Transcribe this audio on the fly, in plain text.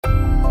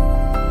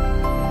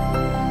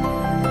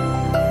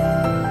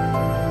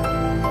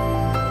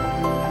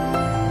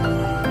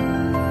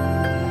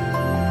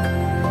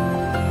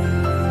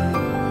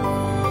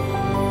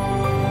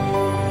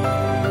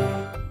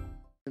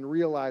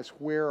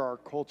realize where our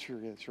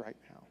culture is right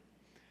now.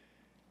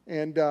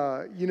 And,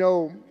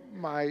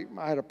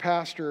 I had a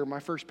pastor, my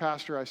first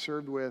pastor I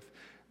served with,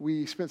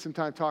 we spent some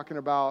time talking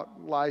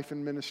about life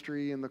and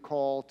ministry and the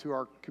call to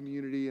our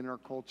community and our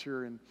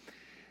culture.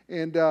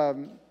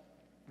 And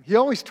he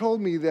always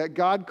told me that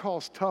God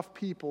calls tough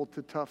people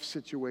to tough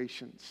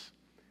situations.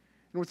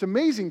 And what's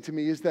amazing to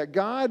me is that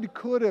God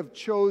could have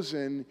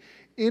chosen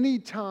any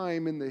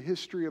time in the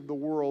history of the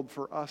world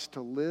for us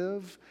to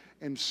live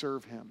and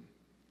serve Him.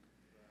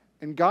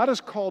 And God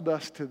has called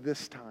us to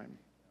this time,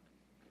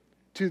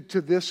 to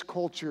this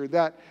culture,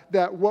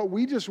 that what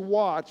we just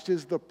watched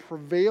is the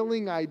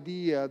prevailing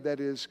idea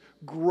that is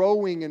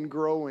growing and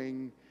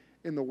growing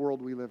in the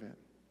world we live in.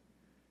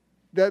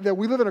 That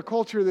we live in a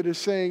culture that is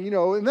saying,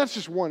 and that's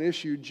just one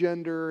issue,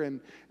 gender,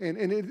 and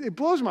it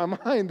blows my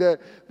mind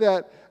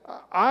that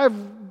I've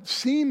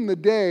seen the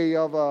day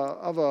of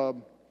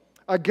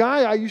a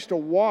guy I used to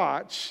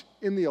watch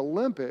in the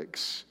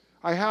Olympics.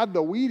 I had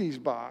the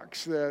Wheaties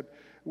box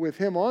with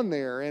him on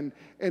there, and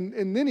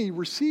then he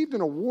received an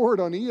award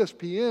on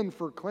ESPN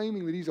for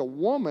claiming that he's a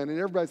woman, and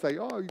everybody's like,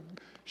 oh,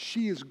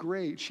 she is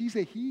great. She's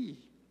a he.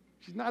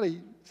 It's not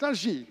a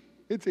she.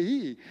 It's a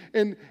he.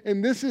 And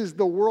this is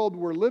the world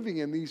we're living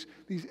in, these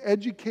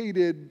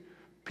educated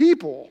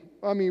people.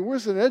 I mean, we're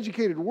in an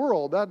educated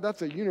world.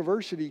 That's a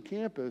university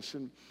campus.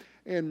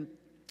 And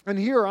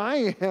here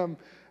I am,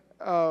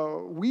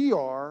 we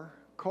are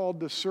called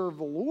to serve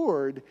the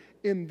Lord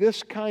in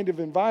this kind of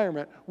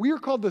environment. We are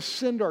called to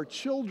send our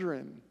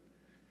children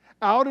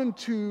out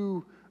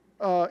into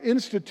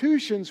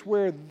institutions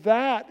where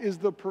that is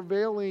the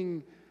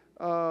prevailing,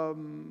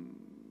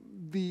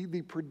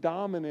 the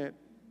predominant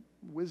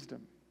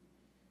wisdom.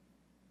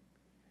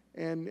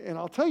 And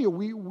I'll tell you,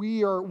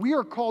 we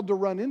are called to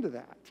run into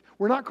that.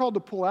 We're not called to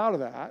pull out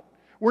of that.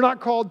 We're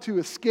not called to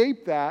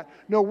escape that.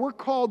 No, we're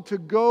called to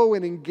go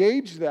and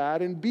engage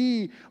that and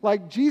be,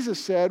 like Jesus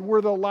said,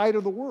 we're the light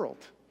of the world.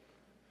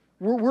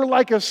 We're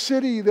like a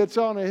city that's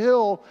on a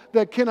hill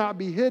that cannot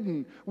be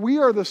hidden. We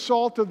are the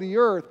salt of the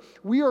earth.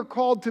 We are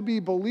called to be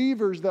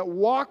believers that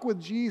walk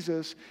with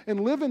Jesus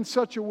and live in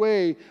such a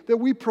way that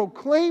we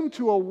proclaim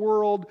to a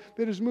world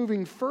that is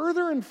moving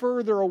further and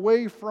further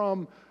away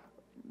from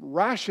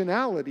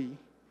rationality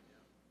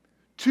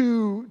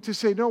to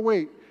say, no,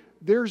 wait,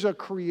 there's a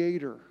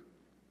creator.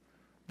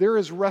 There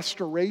is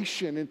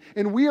restoration.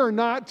 And we are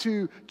not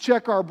to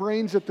check our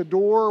brains at the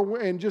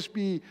door and just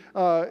be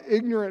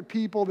ignorant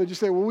people that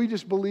just say, well, we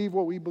just believe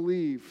what we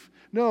believe.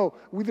 No,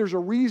 there's a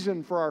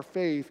reason for our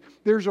faith.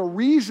 There's a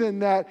reason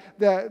that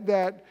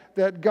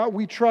God,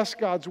 we trust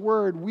God's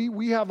word.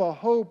 We have a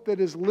hope that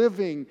is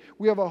living.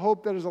 We have a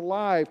hope that is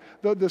alive.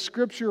 The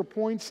scripture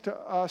points to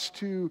us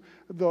to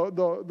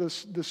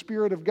the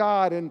Spirit of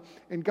God,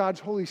 and God's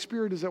Holy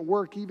Spirit is at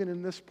work even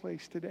in this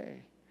place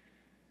today.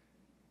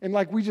 And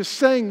like we just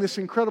sang this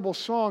incredible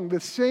song, the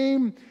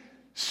same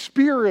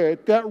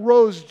Spirit that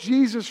rose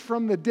Jesus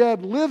from the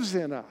dead lives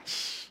in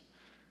us.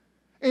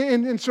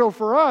 And so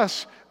for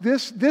us,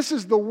 this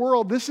is the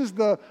world, this is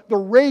the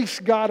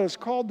race God has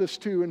called us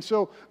to. And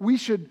so we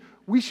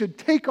should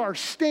take our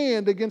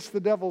stand against the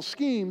devil's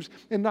schemes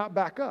and not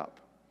back up.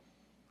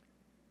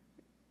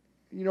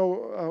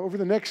 Over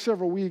the next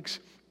several weeks,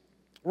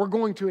 we're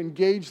going to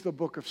engage the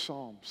book of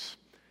Psalms.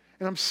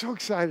 And I'm so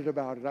excited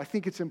about it. I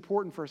think it's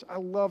important for us. I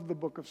love the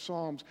book of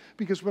Psalms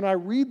because when I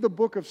read the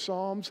book of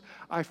Psalms,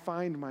 I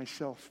find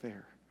myself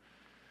there.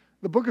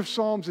 The book of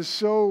Psalms is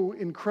so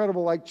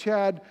incredible. Like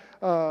Chad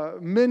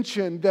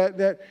mentioned,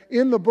 that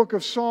in the book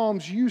of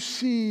Psalms, you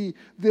see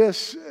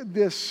this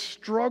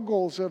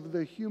struggles of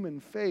the human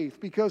faith.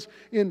 Because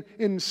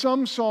in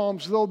some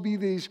Psalms, there'll be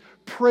these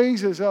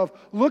praises of,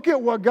 look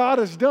at what God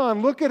has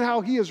done. Look at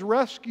how He has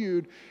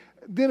rescued.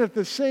 Then at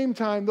the same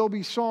time, there'll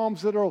be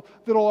Psalms that'll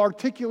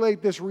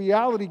articulate this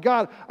reality.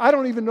 God, I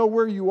don't even know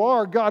where you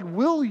are. God,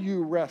 will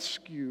you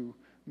rescue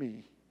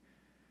me?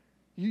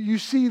 You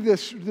see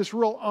this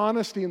real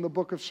honesty in the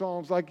book of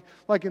Psalms.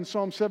 Like in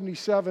Psalm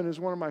 77 is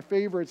one of my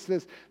favorites.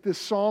 This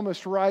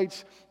psalmist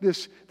writes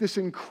this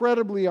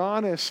incredibly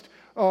honest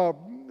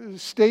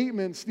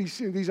statements,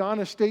 these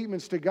honest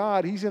statements to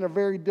God. He's in a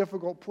very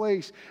difficult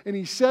place. And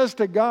he says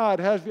to God,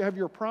 have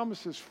your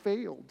promises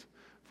failed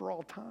for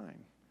all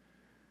time?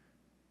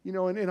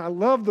 And I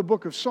love the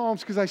book of Psalms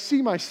because I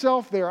see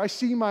myself there. I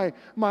see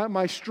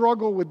my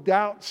struggle with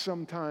doubt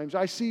sometimes.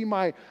 I see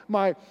my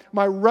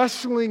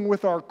wrestling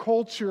with our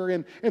culture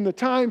and the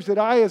times that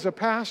I as a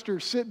pastor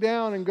sit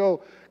down and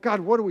go, God,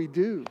 what do we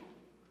do?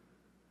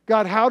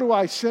 God, how do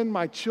I send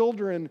my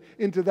children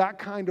into that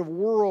kind of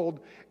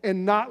world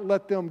and not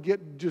let them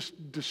get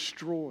just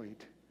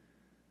destroyed?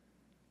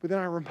 But then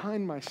I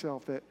remind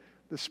myself that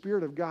the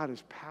Spirit of God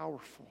is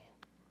powerful.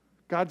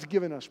 God's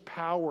given us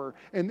power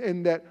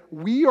and that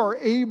we are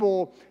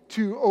able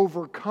to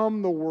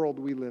overcome the world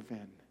we live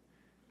in.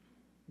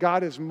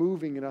 God is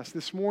moving in us.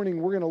 This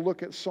morning we're going to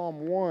look at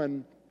Psalm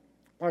 1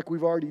 like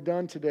we've already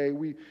done today.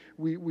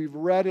 We've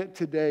read it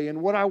today.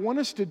 And what I want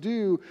us to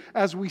do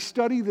as we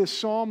study this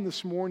psalm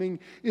this morning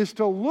is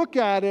to look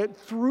at it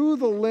through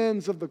the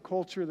lens of the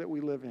culture that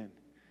we live in.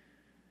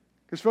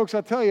 Because, folks,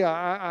 I tell you,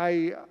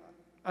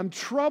 I'm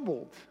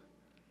troubled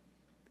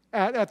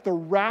at the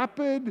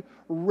rapid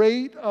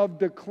rate of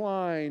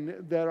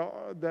decline that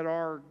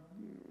our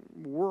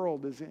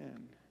world is in.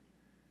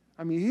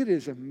 I mean, it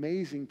is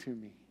amazing to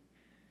me.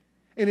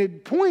 And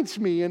it points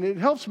me and it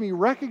helps me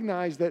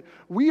recognize that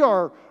we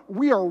are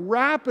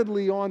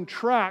rapidly on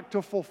track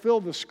to fulfill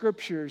the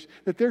Scriptures,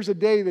 that there's a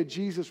day that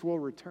Jesus will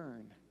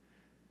return.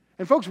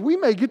 And folks, we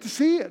may get to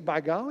see it,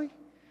 by golly.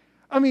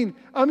 I mean,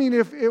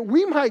 if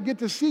we might get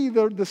to see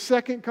the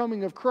second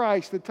coming of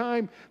Christ, the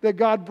time that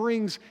God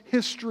brings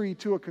history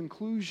to a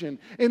conclusion.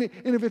 And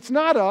if it's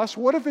not us,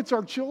 what if it's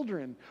our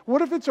children?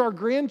 What if it's our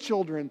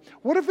grandchildren?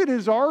 What if it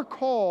is our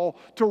call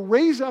to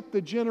raise up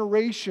the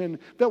generation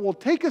that will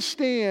take a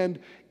stand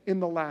in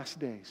the last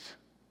days?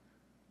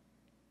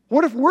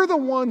 What if we're the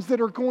ones that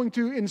are going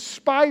to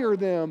inspire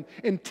them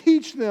and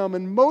teach them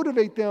and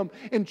motivate them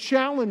and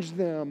challenge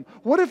them?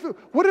 What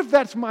if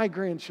that's my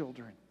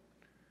grandchildren?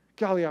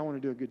 Golly, I want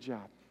to do a good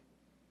job.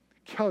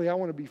 Golly, I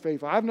want to be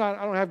faithful. I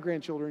don't have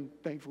grandchildren,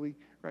 thankfully,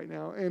 right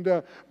now.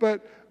 And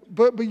but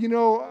you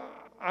know,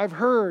 I've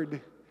heard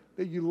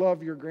that you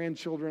love your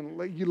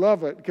grandchildren. You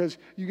love it because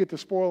you get to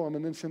spoil them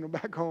and then send them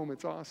back home.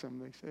 It's awesome,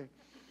 they say.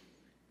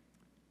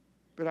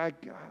 But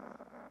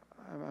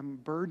I'm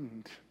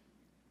burdened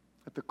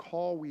at the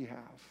call we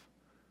have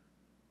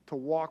to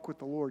walk with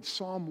the Lord.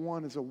 Psalm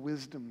 1 is a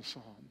wisdom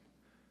psalm.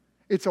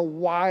 It's a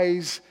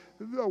wise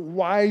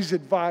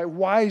advice,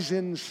 wise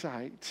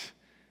insight.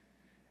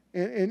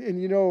 And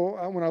you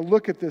know, when I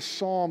look at this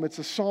psalm, it's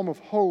a psalm of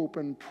hope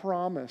and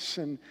promise.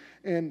 And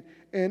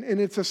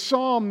it's a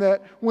psalm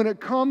that when it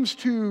comes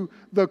to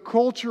the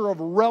culture of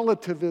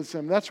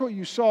relativism, that's what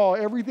you saw.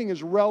 Everything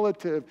is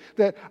relative.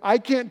 That I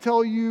can't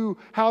tell you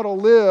how to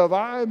live.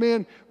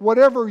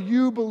 Whatever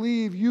you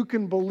believe, you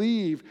can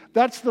believe.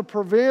 That's the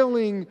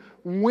prevailing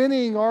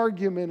winning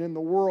argument in the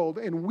world.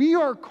 And we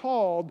are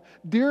called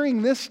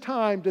during this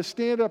time to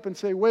stand up and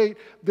say, wait,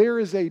 there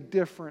is a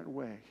different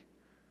way.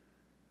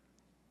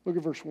 Look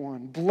at verse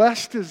 1.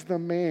 Blessed is the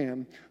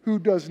man who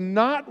does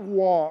not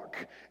walk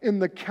in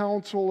the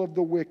counsel of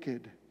the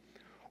wicked,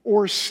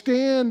 or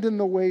stand in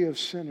the way of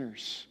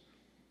sinners,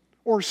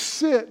 or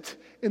sit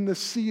in the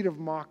seat of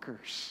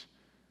mockers.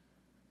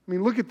 I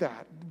mean, look at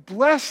that.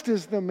 Blessed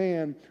is the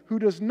man who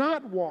does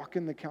not walk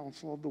in the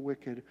counsel of the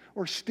wicked,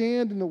 or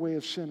stand in the way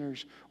of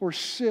sinners, or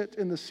sit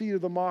in the seat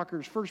of the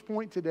mockers. First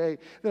point today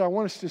that I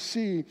want us to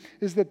see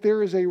is that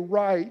there is a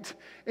right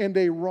and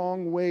a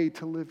wrong way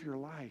to live your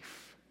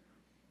life.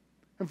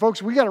 And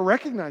folks, we got to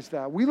recognize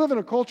that. We live in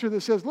a culture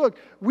that says, look,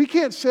 we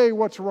can't say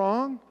what's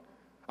wrong.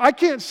 I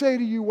can't say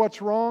to you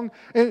what's wrong.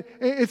 And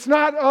it's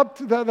not up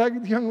to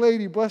that young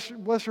lady, bless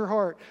her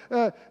heart.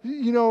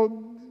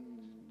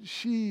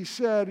 She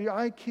said,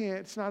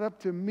 it's not up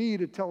to me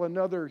to tell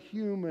another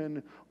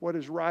human what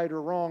is right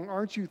or wrong.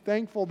 Aren't you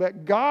thankful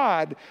that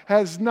God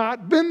has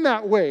not been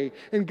that way?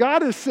 And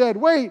God has said,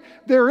 wait,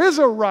 there is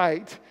a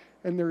right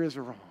and there is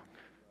a wrong.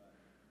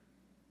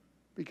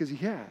 Because He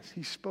has.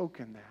 He's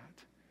spoken that.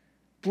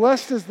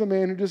 Blessed is the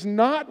man who does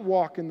not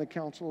walk in the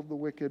counsel of the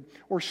wicked,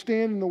 or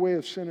stand in the way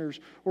of sinners,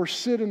 or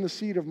sit in the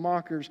seat of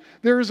mockers.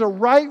 There is a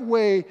right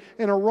way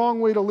and a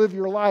wrong way to live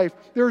your life.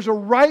 There's a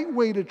right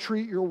way to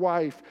treat your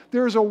wife.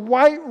 There's a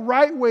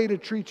right way to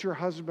treat your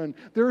husband.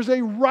 There's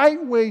a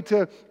right way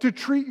to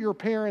treat your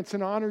parents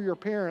and honor your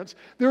parents.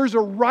 There's a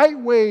right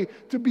way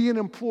to be an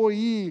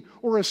employee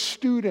or a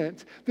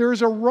student.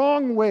 There's a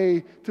wrong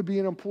way to be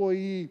an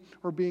employee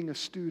or being a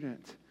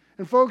student.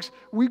 And folks,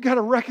 we've got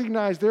to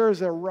recognize there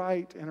is a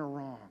right and a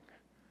wrong.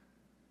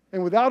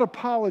 And without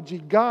apology,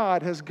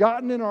 God has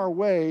gotten in our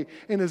way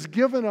and has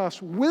given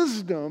us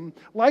wisdom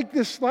like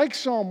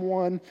Psalm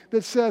 1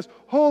 that says,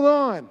 hold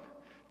on,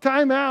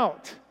 time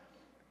out.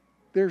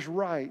 There's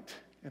right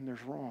and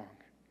there's wrong.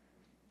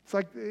 It's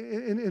like,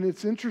 and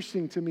it's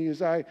interesting to me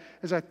as I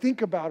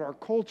think about our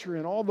culture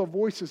and all the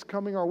voices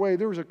coming our way.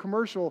 There was a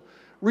commercial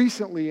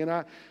recently,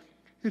 and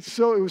it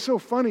was so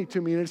funny to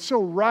me, and it's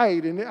so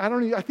right. And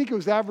I think it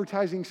was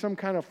advertising some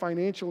kind of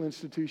financial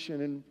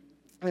institution.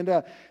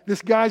 And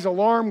this guy's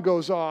alarm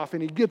goes off,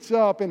 and he gets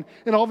up, and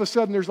all of a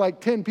sudden there's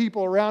like 10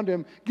 people around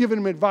him giving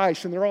him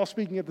advice, and they're all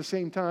speaking at the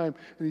same time.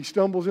 And he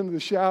stumbles into the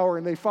shower,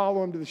 and they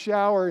follow him to the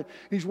shower. And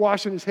he's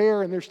washing his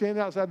hair, and they're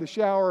standing outside the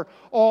shower,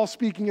 all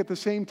speaking at the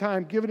same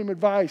time, giving him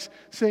advice,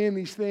 saying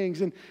these things.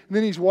 And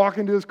then he's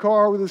walking to his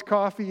car with his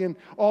coffee, and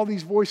all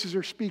these voices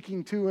are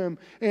speaking to him.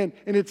 And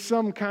it's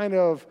some kind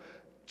of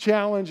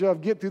challenge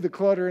of get through the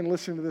clutter and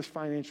listen to this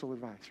financial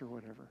advice or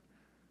whatever.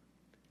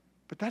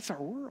 But that's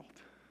our world.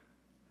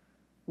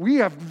 We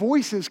have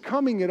voices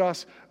coming at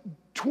us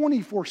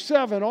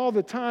 24/7 all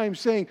the time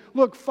saying,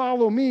 look,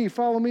 follow me,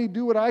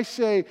 do what I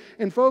say.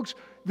 And folks,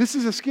 this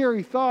is a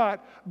scary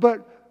thought,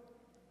 but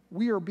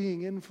we are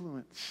being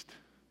influenced.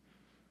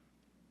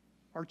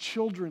 Our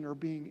children are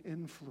being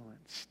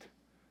influenced.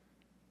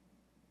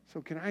 So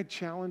can I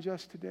challenge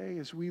us today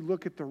as we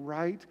look at the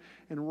right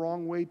and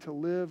wrong way to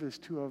live is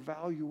to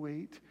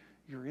evaluate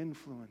your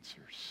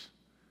influencers.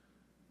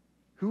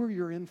 Who are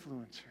your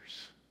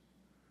influencers?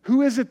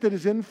 Who is it that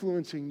is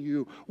influencing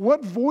you?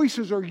 What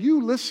voices are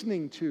you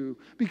listening to?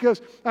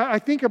 Because I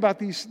think about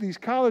these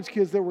college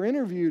kids that were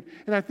interviewed,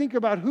 and I think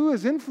about who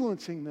is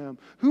influencing them.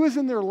 Who is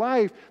in their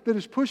life that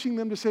is pushing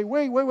them to say,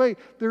 wait,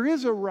 there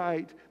is a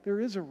right, there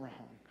is a wrong.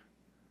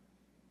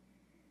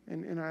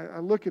 And I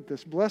look at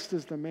this. Blessed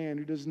is the man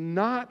who does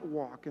not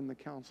walk in the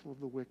counsel of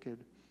the wicked,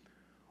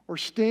 or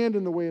stand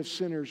in the way of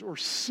sinners, or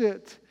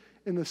sit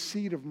in the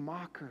seat of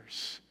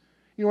mockers.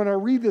 You know, when I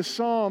read this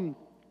psalm,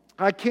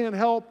 I can't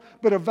help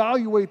but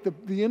evaluate the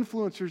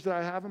influencers that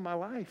I have in my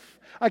life.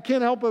 I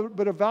can't help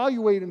but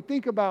evaluate and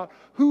think about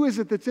who is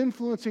it that's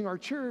influencing our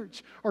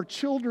church, our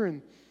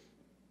children,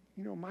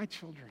 my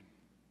children.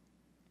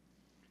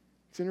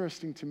 It's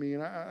interesting to me.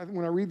 And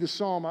when I read the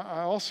psalm,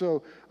 I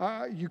also,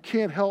 you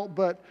can't help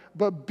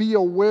but be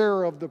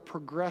aware of the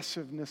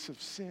progressiveness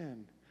of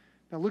sin.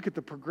 Now look at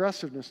the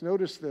progressiveness.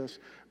 Notice this.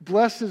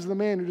 Blessed is the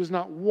man who does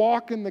not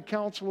walk in the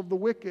counsel of the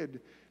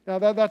wicked.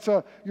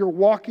 Now you're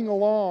walking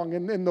along,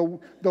 and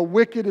the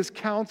wicked is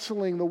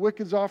counseling, the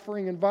wicked's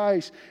offering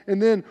advice,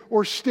 and then,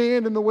 or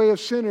stand in the way of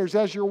sinners.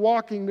 As you're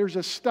walking, there's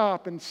a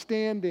stop and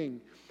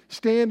standing.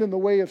 Stand in the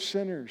way of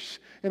sinners.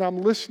 And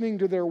I'm listening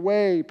to their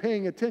way,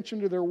 paying attention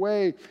to their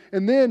way.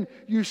 And then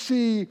you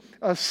see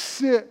a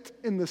sit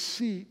in the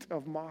seat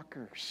of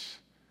mockers.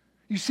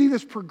 You see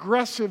this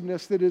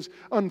progressiveness that is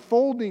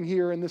unfolding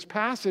here in this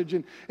passage,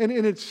 and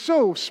it's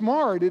so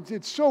smart,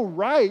 it's so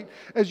right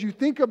as you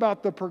think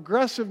about the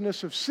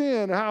progressiveness of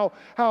sin, how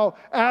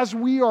as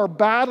we are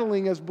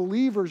battling as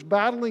believers,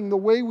 battling the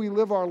way we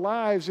live our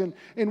lives, and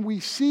we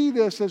see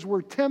this as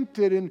we're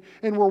tempted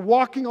and we're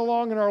walking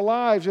along in our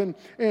lives, and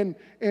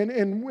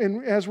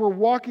as we're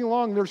walking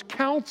along, there's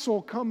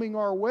counsel coming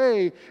our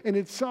way, and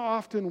it's so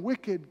often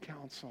wicked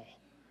counsel.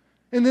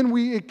 And then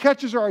it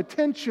catches our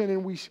attention,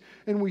 and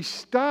we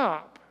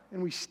stop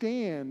and we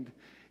stand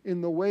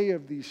in the way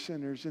of these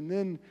sinners. And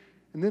then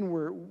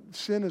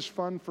sin is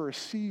fun for a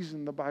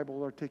season, the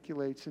Bible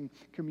articulates and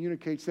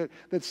communicates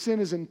that sin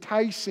is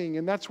enticing,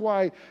 and that's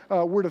why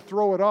we're to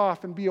throw it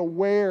off and be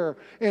aware.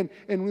 And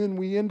then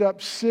we end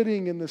up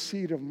sitting in the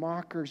seat of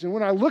mockers. And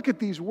when I look at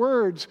these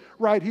words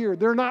right here,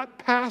 they're not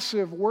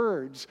passive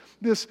words.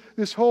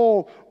 This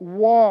whole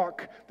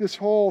walk, this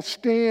whole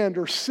stand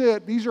or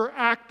sit, these are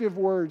active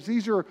words.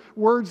 These are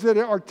words that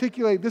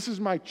articulate, this is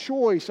my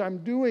choice, I'm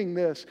doing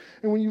this.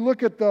 And when you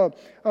look at the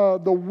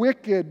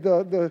wicked,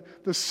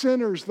 the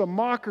sinners, the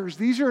mockers,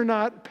 these are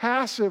not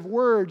passive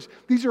words.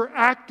 These are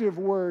active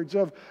words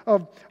of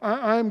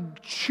I'm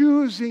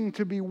choosing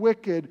to be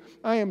wicked.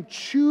 I am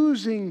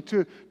choosing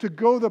to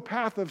go the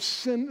path of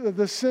sin,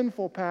 the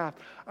sinful path.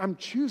 I'm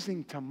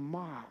choosing to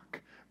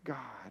mock God.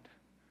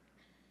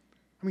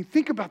 I mean,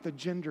 think about the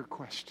gender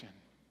question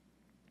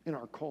in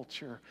our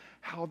culture,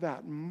 how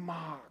that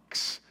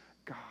mocks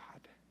God.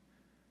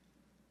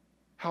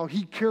 How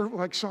he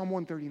like Psalm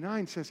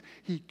 139 says,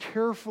 he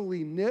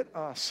carefully knit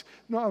us.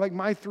 Not like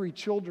my 3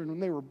 children when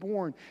they were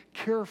born,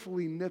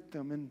 carefully knit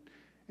them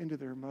into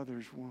their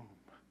mother's womb.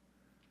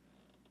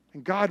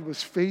 And God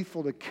was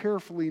faithful to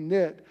carefully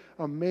knit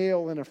a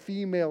male and a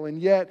female.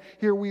 And yet,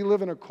 here we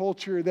live in a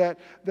culture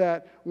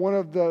that one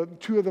of the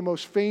 2 of the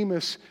most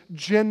famous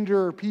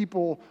gender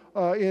people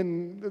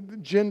in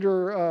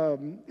gender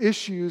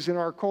issues in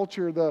our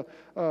culture,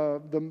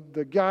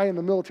 the guy in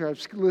the military,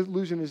 I'm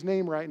losing his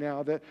name right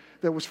now, that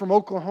was from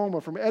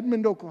Oklahoma, from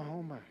Edmond,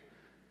 Oklahoma.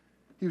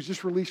 He was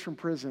just released from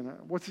prison.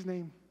 What's his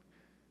name?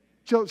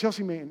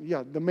 Chelsea Manning.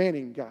 Yeah, the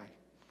Manning guy.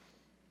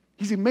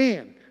 He's a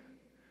man.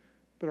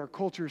 But our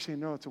culture is saying,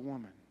 no, it's a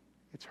woman.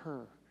 It's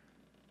her.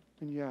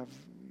 And you have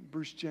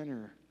Bruce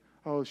Jenner.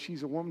 Oh,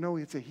 she's a woman. No,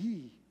 it's a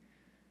he.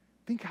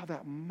 Think how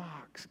that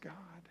mocks God,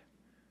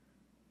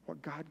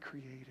 what God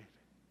created.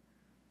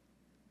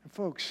 And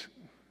folks,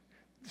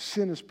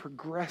 sin is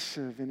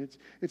progressive, and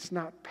it's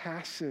not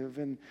passive.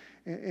 And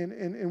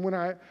when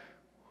I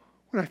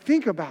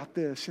think about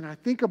this, and I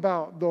think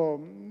about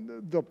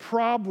the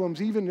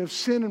problems even of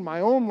sin in my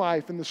own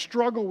life and the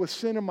struggle with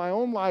sin in my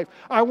own life,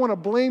 I want to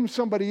blame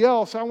somebody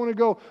else. I want to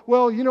go,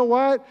 well, you know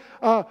what?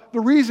 The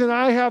reason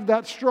I have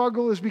that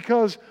struggle is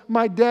because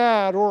my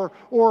dad, or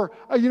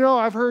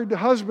I've heard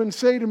husbands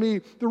say to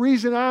me, the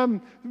reason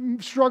I'm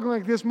struggling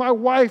like this, my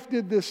wife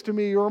did this to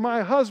me, or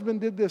my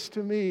husband did this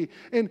to me.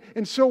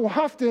 And so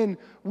often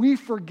we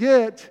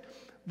forget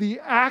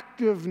the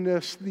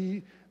activeness,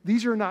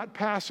 these are not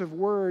passive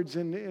words,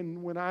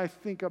 and when I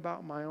think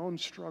about my own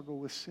struggle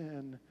with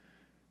sin,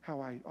 how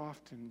I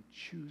often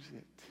choose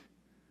it.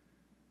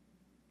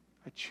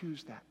 I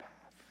choose that path.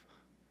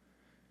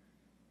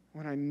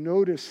 When I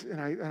notice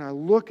and I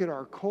look at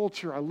our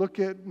culture, I look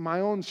at my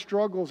own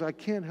struggles, I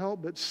can't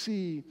help but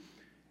see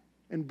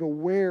and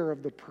beware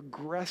of the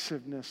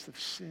progressiveness of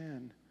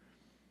sin.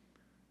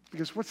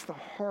 Because what's the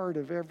heart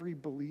of every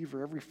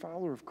believer, every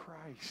follower of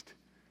Christ?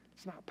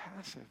 It's not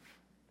passive.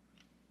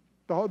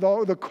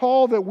 The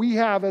call that we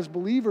have as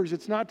believers,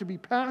 it's not to be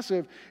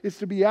passive, it's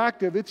to be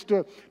active. It's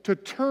to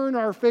turn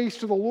our face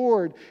to the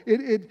Lord.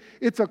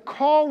 It's a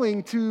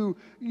calling to,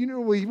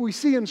 we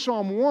see in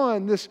Psalm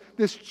 1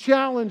 this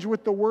challenge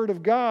with the Word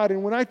of God.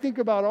 And when I think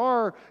about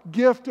our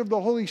gift of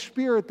the Holy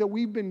Spirit that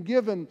we've been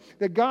given,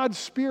 that God's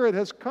Spirit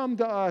has come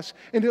to us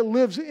and it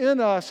lives in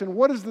us. And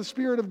what does the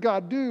Spirit of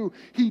God do?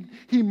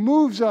 He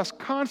moves us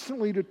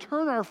constantly to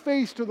turn our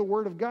face to the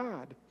Word of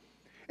God.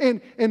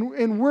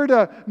 And we're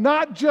to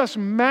not just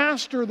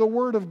master the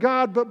Word of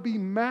God, but be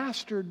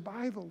mastered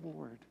by the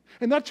Lord.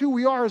 And that's who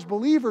we are as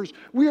believers.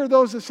 We are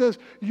those that says,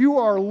 you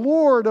are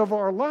Lord of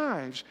our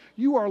lives.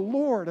 You are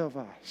Lord of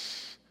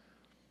us.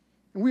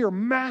 And we are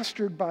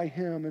mastered by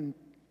Him.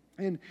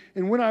 And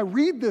when I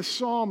read this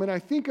psalm and I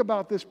think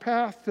about this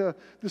path,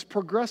 this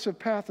progressive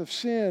path of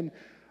sin,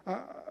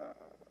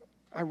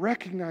 I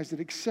recognize that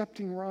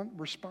accepting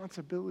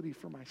responsibility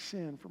for my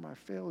sin, for my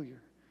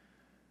failure,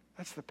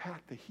 that's the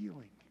path to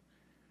healing.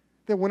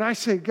 That when I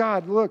say,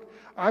 God, look,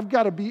 I've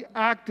got to be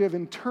active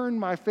and turn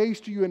my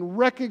face to you and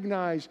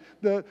recognize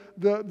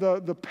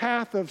the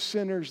path of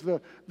sinners,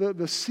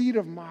 the seat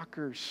of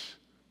mockers.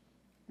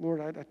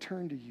 Lord, I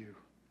turn to you.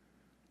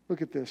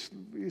 Look at this.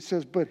 It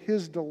says, but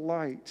his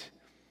delight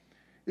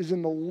is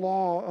in the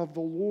law of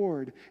the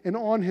Lord. And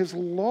on his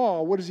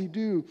law, what does he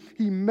do?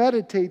 He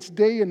meditates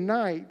day and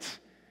night.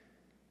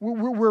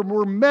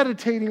 We're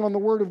meditating on the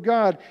Word of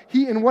God.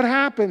 And what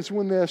happens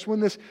when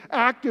this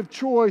active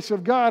choice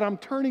of God, I'm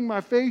turning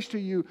my face to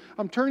you,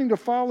 I'm turning to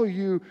follow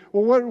you,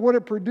 well, what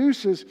it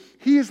produces,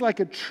 he is like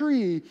a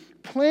tree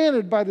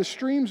planted by the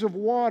streams of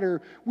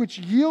water, which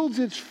yields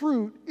its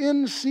fruit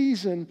in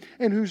season,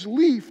 and whose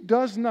leaf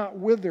does not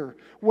wither.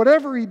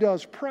 Whatever he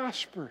does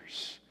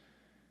prospers.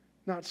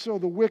 Not so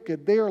the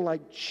wicked. They are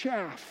like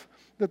chaff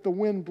that the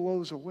wind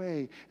blows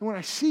away. And when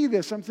I see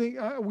this, I'm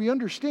thinking, we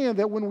understand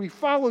that when we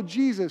follow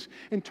Jesus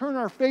and turn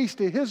our face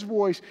to His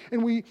voice,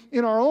 and we,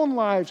 in our own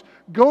lives,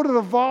 go to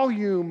the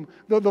volume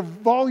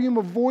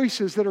of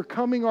voices that are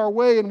coming our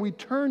way, and we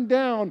turn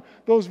down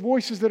those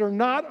voices that are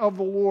not of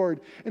the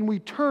Lord, and we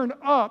turn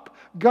up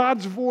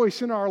God's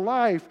voice in our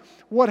life,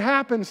 what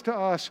happens to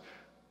us?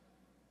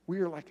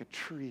 We are like a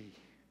tree.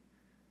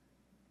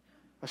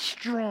 A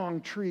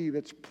strong tree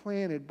that's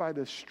planted by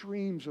the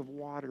streams of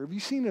water. Have you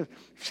seen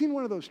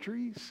one of those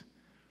trees?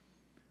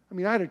 I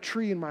mean, I had a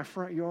tree in my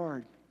front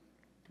yard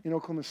in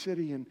Oklahoma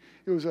City, and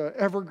it was an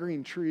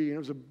evergreen tree,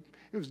 and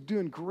it was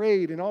doing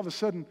great. And all of a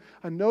sudden,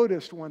 I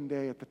noticed one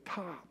day at the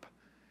top,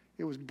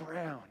 it was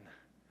brown.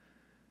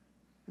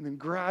 And then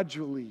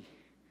gradually,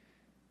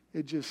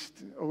 it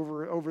just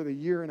over the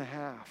year and a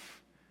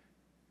half,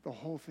 the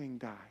whole thing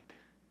died.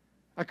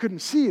 I couldn't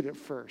see it at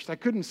first. I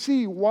couldn't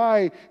see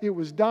why it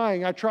was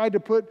dying. I tried to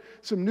put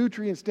some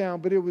nutrients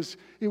down, but it was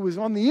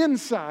on the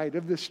inside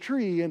of this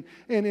tree, and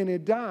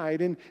it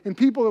died. And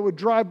people that would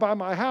drive by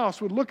my house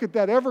would look at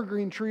that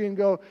evergreen tree and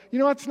go,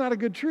 that's not a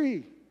good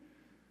tree.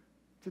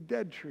 It's a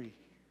dead tree.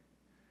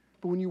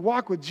 But when you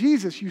walk with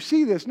Jesus, you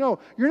see this. No,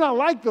 you're not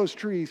like those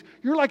trees.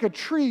 You're like a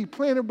tree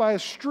planted by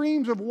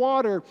streams of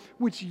water,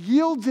 which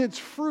yields its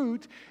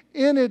fruit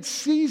in its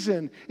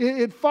season.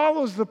 It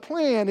follows the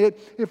plan.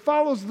 It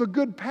follows the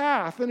good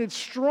path, and it's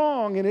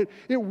strong, and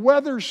it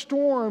weathers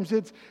storms.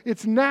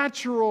 It's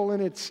natural,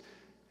 and it's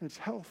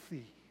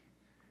healthy.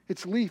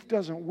 Its leaf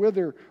doesn't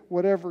wither.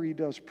 Whatever he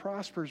does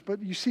prospers.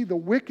 But you see the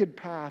wicked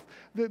path,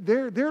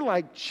 they're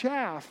like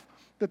chaff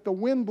that the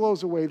wind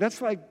blows away.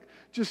 That's like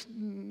just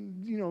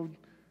blown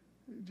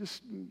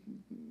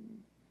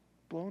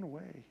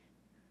away.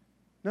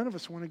 None of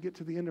us want to get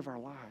to the end of our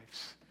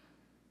lives.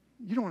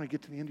 You don't want to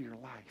get to the end of your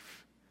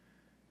life,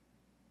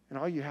 and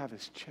all you have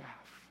is chaff.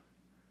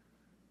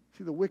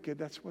 See, the wicked,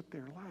 that's what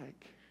they're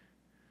like.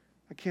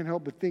 I can't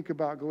help but think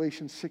about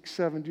Galatians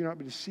 6:7. Do not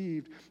be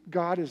deceived.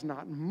 God is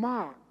not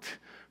mocked.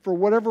 For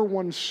whatever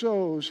one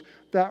sows,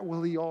 that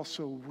will he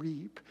also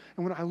reap.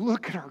 And when I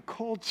look at our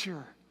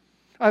culture,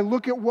 I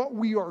look at what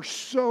we are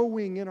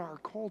sowing in our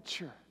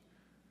culture,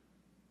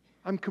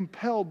 I'm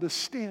compelled to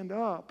stand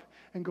up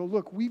and go,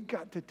 look, we've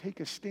got to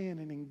take a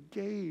stand and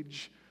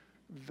engage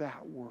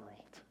that world.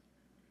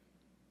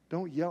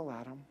 Don't yell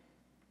at them.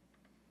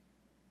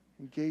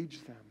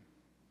 Engage them.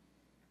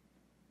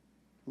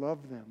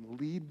 Love them.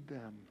 Lead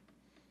them.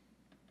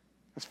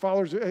 As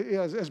followers,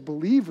 as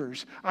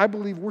believers, I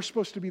believe we're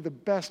supposed to be the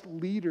best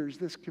leaders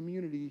this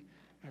community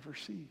ever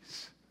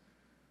sees.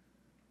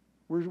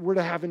 We're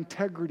to have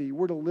integrity.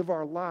 We're to live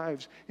our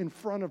lives in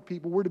front of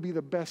people. We're to be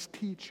the best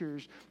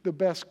teachers, the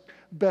best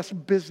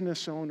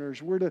business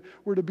owners. We're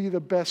to be the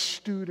best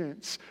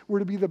students. We're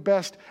to be the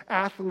best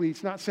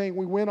athletes. Not saying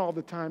we win all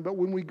the time, but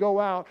when we go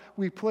out,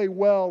 we play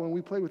well and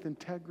we play with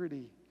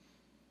integrity.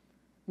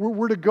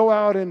 We're to go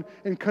out and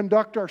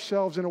conduct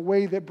ourselves in a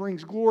way that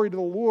brings glory to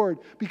the Lord.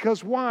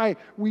 Because why?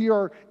 We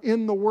are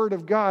in the Word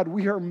of God.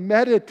 We are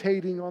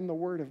meditating on the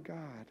Word of God.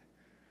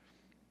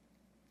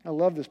 I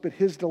love this. But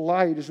his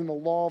delight is in the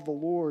law of the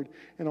Lord,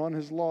 and on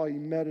his law he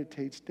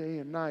meditates day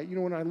and night. You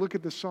know, when I look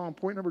at the psalm,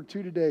 point number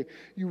 2 today,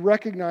 you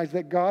recognize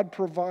that God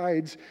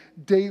provides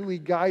daily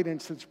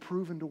guidance that's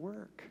proven to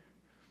work.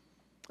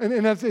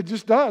 And that's, it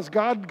just does.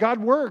 God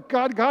work.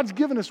 God's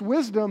given us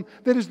wisdom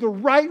that is the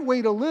right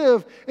way to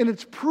live, and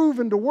it's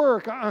proven to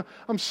work.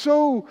 I'm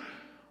so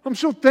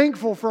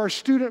thankful for our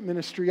student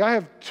ministry. I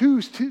have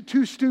two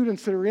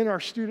students that are in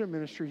our student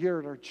ministry here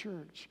at our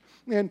church.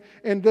 And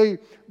they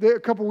a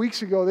couple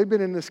weeks ago, they've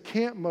been in this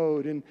camp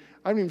mode, and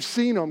I haven't even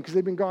seen them because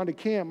they've been gone to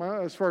camp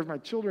as far as my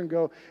children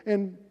go.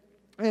 And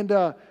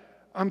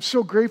I'm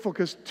so grateful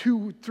because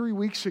 2-3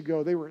 weeks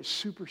ago, they were at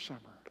Super Summer.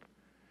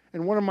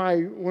 And one of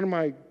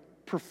my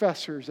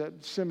professors at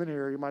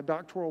seminary, my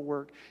doctoral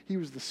work, he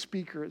was the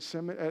speaker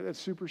at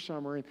Super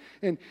Summer.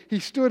 And he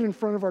stood in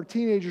front of our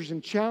teenagers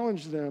and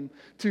challenged them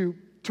to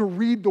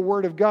read the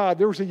Word of God.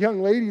 There was a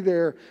young lady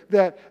there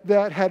that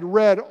had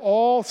read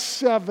all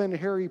 7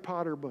 Harry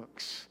Potter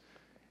books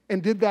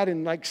and did that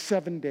in like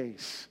 7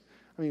 days.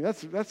 I mean,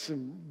 that's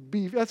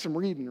some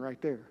reading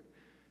right there.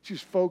 She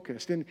was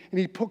focused. And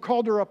he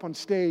called her up on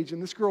stage,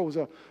 and this girl was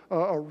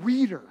a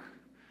reader.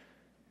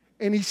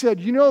 And he said,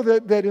 you know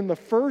that in the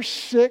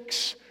first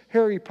 6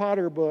 Harry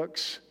Potter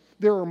books,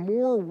 there are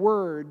more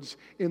words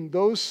in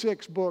those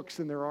 6 books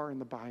than there are in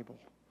the Bible.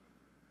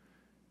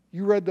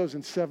 You read those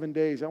in 7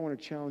 days. I want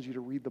to challenge you to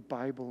read the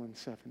Bible in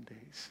 7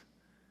 days.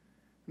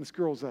 And this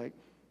girl's like,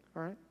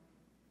 all right,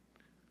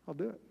 I'll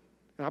do it.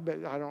 And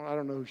I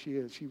don't know who she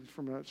is. She was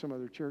from some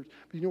other church.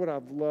 But you know what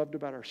I've loved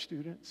about our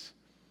students?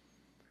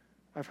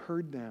 I've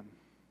heard them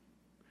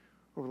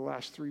over the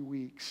last 3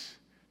 weeks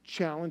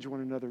challenge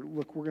one another.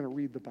 Look, we're going to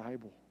read the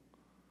Bible.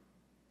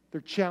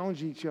 They're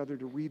challenging each other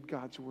to read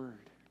God's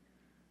Word.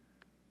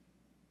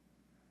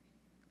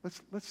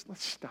 Let's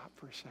stop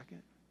for a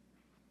second.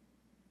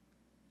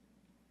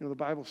 You know, the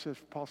Bible says,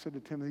 Paul said to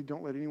Timothy,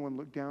 don't let anyone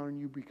look down on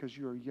you because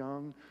you are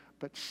young,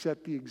 but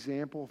set the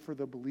example for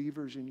the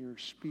believers in your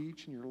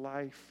speech, in your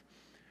life,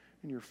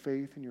 in your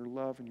faith, in your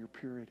love, and your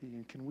purity.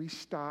 And can we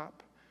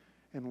stop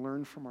and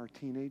learn from our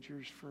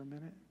teenagers for a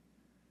minute?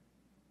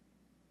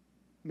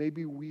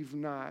 Maybe we've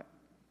not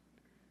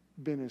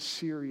been as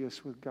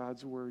serious with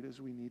God's Word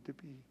as we need to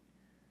be.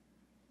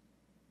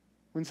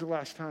 When's the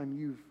last time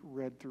you've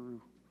read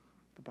through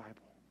the Bible?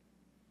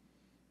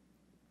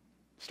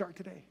 Start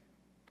today.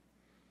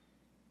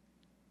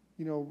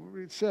 You know,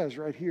 it says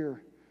right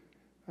here,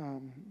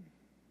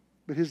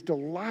 but his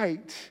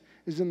delight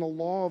is in the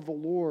law of the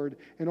Lord,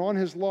 and on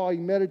his law he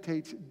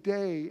meditates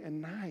day and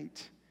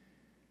night.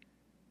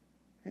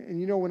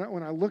 And you know,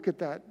 when I look at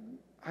that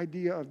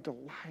idea of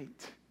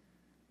delight,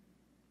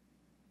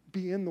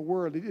 be in the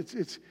Word,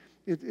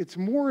 it's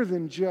more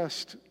than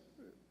just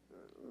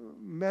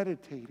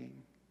meditating.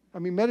 I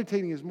mean,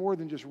 meditating is more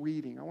than just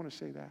reading. I want to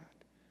say that.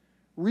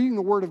 Reading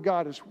the Word of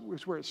God is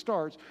where it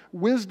starts.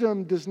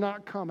 Wisdom does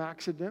not come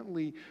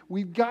accidentally.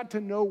 We've got to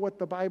know what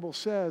the Bible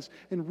says,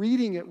 and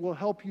reading it will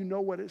help you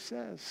know what it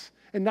says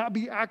and not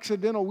be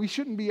accidental. We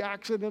shouldn't be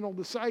accidental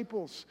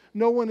disciples.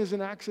 No one is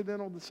an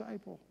accidental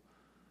disciple.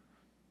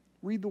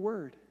 Read the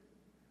Word.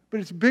 But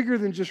it's bigger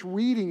than just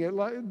reading it.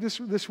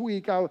 This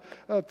week,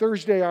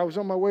 Thursday, I was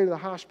on my way to the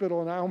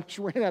hospital, and I almost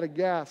ran out of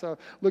gas. I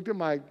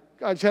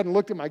just hadn't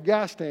looked at my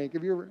gas tank.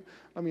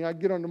 I'd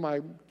get onto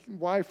my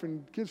wife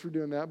and kids for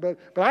doing that, but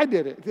I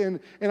did it. And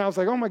I was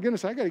like, oh my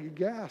goodness, I got to get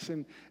gas.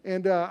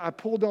 And I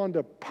pulled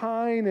onto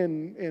Pine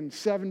and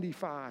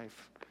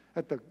 75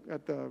 at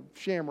the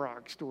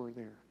Shamrock store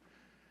there.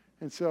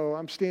 And so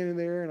I'm standing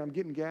there, and I'm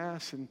getting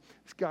gas, and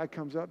this guy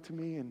comes up to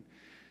me, and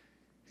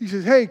he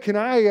says, hey, can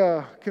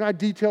I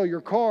detail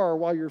your car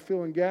while you're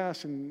filling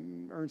gas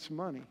and earn some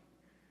money?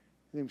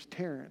 His name was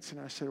Terrence.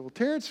 And I said, well,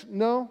 Terrence,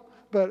 no,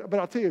 but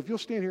I'll tell you, if you'll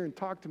stand here and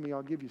talk to me,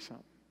 I'll give you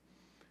something.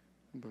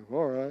 I'm like,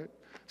 all right.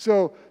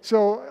 So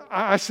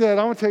I said,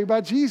 I want to tell you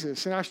about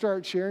Jesus. And I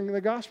started sharing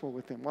the gospel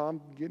with him while I'm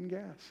getting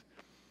gas.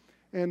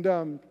 And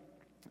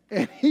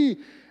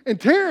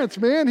Terrence,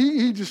 man,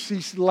 he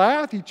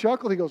laughed, he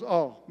chuckled, he goes,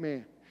 oh,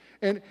 man.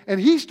 And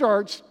he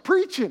starts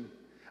preaching.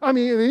 I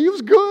mean, and he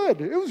was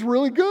good. It was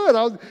really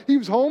good. He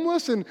was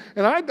homeless, and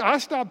I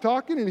stopped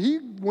talking, and he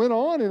went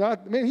on,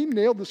 and he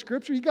nailed the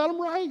scripture. He got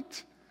them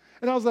right.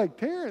 And I was like,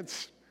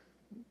 Terrence,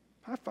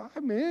 high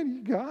five, man,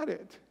 you got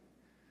it.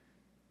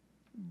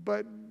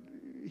 But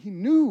he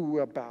knew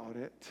about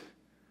it.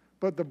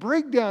 But the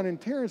breakdown in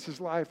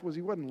Terrence's life was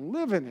he wasn't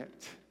living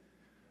it.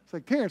 It's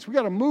like, Terrence, we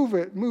got to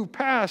move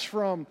past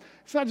from,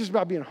 it's not just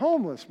about being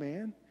homeless,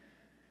 man.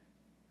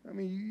 I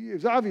mean, it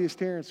was obvious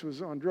Terrence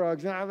was on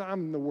drugs, and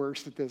I'm the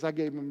worst at this. I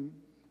gave him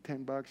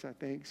 $10, I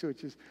think. So it's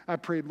just, I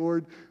prayed,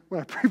 Lord,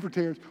 when I prayed for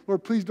Terrence,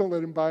 Lord, please don't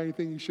let him buy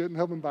anything he shouldn't.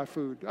 Help him buy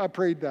food. I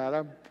prayed that.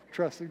 I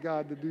trusted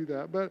God to do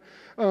that. But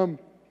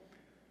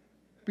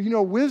you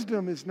know,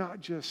 wisdom is not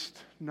just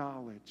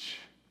knowledge.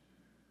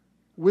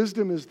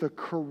 Wisdom is the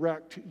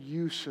correct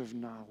use of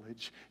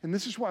knowledge. And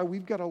this is why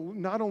we've got to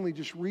not only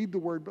just read the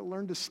Word, but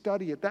learn to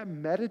study it. That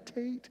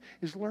meditate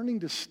is learning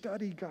to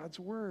study God's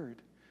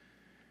Word.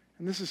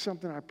 And this is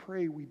something I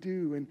pray we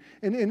do.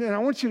 And I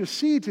want you to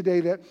see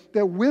today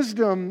that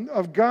wisdom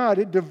of God,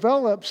 it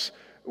develops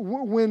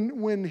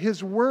when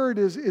His Word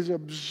is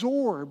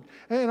absorbed.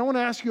 And I want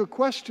to ask you a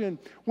question.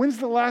 When's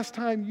the last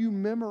time you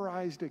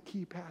memorized a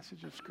key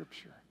passage of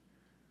Scripture?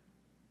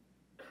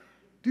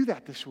 Do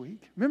that this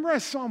week.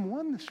 Memorize Psalm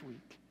 1 this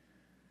week.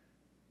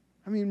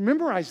 I mean,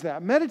 memorize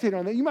that. Meditate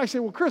on that. You might say,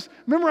 well, Chris,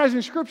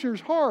 memorizing Scripture is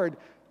hard.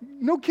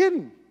 No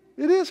kidding.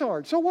 It is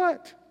hard. So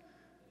what?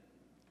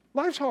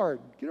 Life's hard.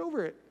 Get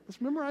over it.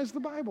 Let's memorize the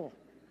Bible.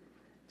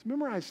 Let's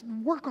memorize.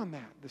 Work on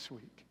that this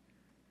week.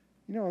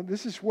 You know,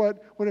 this is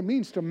what it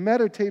means to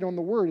meditate on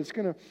the Word. It's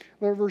going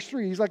to, verse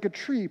 3, He's like a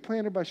tree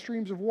planted by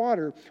streams of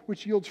water,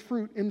 which yields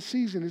fruit in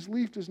season. His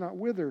leaf does not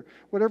wither.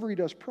 Whatever He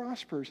does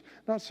prospers.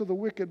 Not so the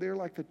wicked. They're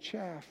like the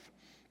chaff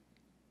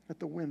that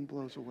the wind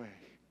blows away.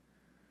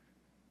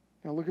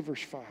 Now look at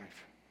verse 5.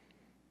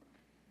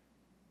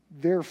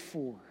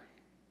 Therefore,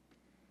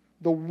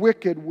 the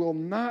wicked will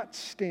not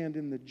stand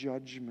in the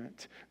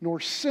judgment,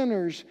 nor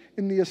sinners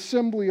in the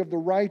assembly of the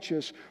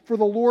righteous. For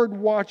the Lord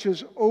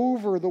watches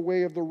over the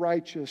way of the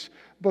righteous,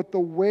 but the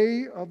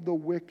way of the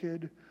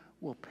wicked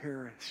will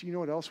perish. You know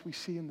what else we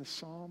see in this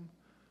psalm?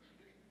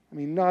 I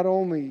mean, not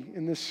only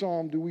in this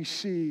psalm do we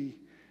see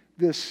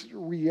this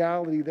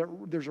reality that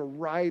there's a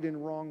right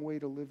and wrong way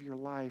to live your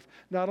life.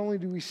 Not only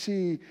do we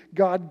see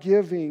God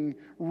giving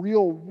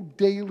real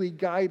daily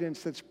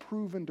guidance that's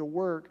proven to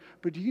work,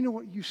 but do you know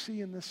what you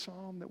see in this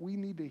psalm that we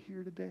need to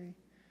hear today?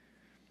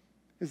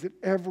 Is that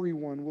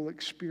everyone will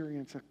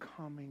experience a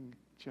coming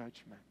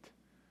judgment.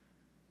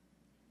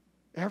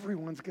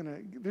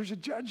 There's a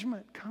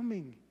judgment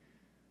coming.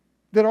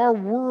 That our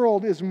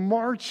world is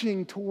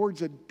marching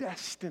towards a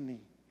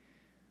destiny.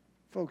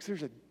 Folks,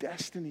 there's a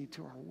destiny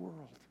to our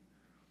world.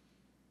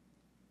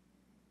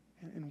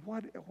 And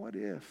what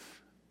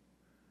if?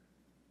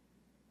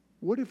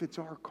 What if it's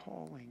our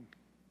calling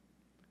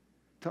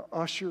to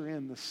usher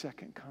in the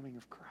second coming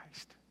of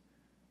Christ?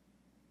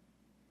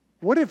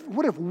 What if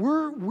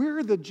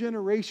we're the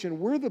generation,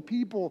 we're the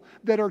people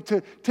that are to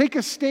take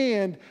a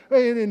stand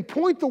and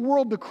point the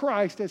world to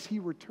Christ as He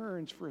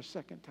returns for a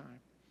second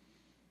time?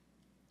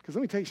 Because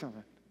let me tell you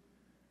something.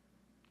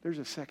 There's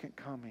a second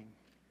coming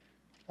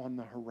on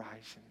the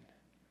horizon.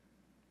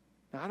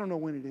 Now, I don't know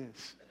when it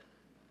is.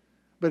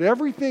 But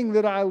everything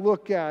that I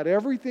look at,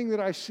 everything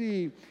that I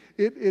see,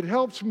 it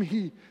helps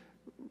me.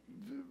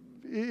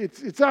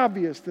 It's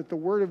obvious that the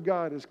Word of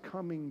God is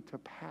coming to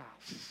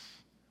pass.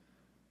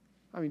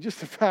 I mean, just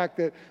the fact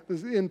that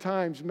in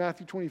times,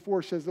 Matthew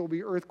 24 says there will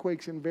be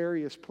earthquakes in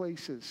various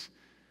places.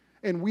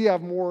 And we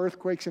have more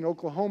earthquakes in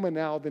Oklahoma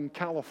now than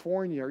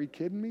California. Are you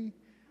kidding me?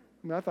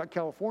 I mean, I thought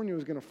California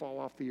was going to fall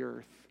off the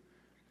earth.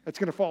 It's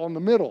going to fall in the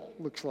middle,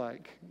 looks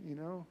like, you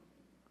know.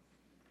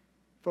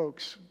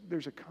 Folks,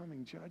 there's a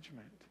coming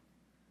judgment.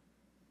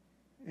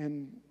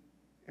 And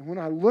when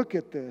I look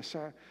at this,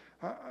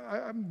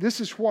 this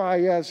is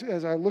why as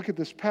I look at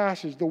this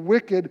passage, the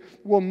wicked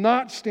will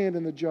not stand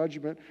in the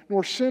judgment,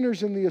 nor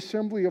sinners in the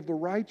assembly of the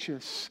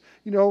righteous.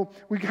 You know,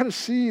 we got to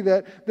see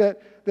that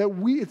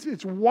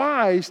it's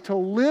wise to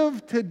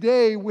live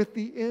today with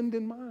the end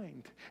in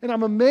mind. And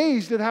I'm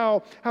amazed at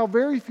how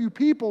very few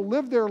people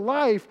live their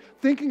life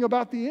thinking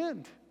about the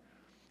end.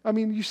 I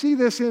mean, you see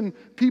this in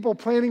people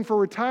planning for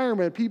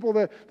retirement, people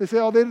that say,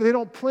 oh, they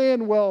don't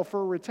plan well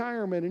for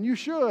retirement, and you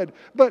should.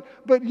 But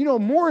you know,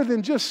 more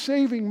than just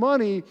saving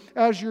money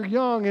as you're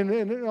young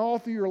and all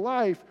through your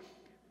life,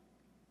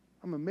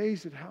 I'm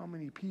amazed at how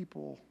many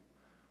people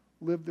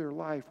live their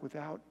life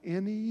without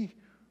any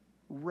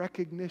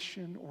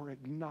recognition or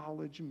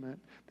acknowledgement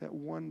that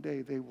one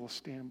day they will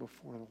stand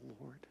before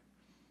the Lord.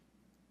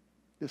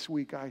 This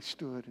week I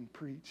stood and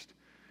preached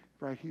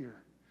right here.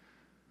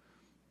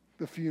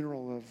 The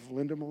funeral of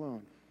Linda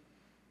Malone,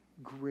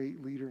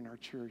 great leader in our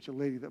church, a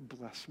lady that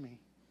blessed me.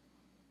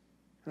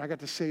 And I got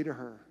to say to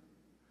her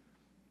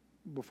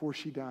before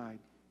she died,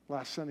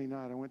 last Sunday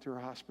night, I went to her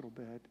hospital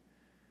bed.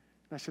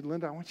 And I said,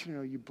 Linda, I want you to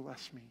know you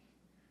blessed me.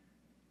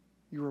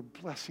 You were a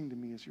blessing to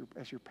me as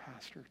your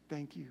pastor.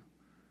 Thank you.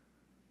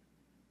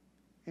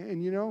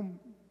 And you know,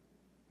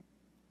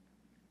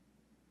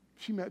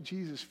 she met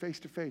Jesus face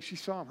to face. She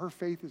saw Him. Her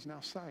faith is now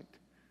sight.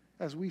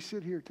 As we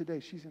sit here today,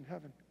 she's in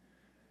heaven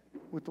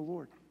with the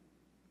Lord.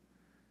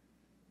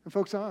 And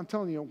folks, I'm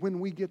telling you, when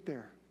we get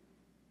there,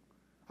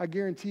 I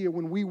guarantee you,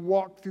 when we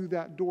walk through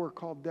that door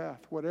called death,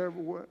 when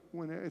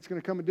it's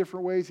going to come in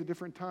different ways at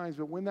different times,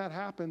 but when that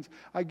happens,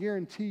 I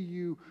guarantee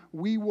you,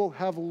 we will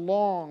have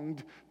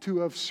longed to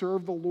have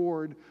served the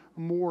Lord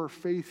more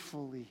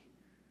faithfully.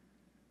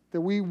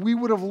 That we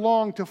would have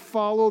longed to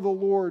follow the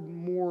Lord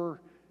more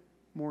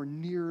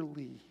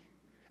nearly.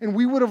 And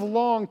we would have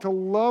longed to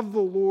love the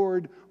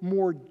Lord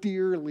more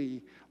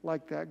dearly,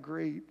 like that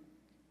great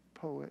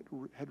poet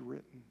has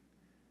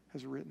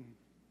written.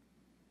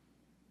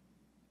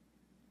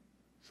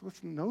 So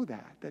let's know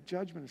that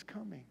judgment is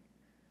coming.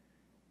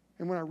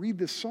 And when I read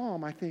this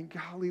psalm, I think,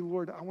 golly,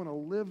 Lord, I want to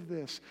live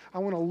this. I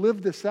want to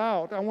live this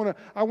out. I want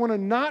to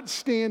not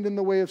stand in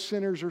the way of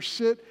sinners or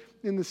sit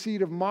in the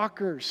seat of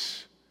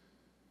mockers.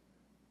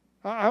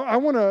 I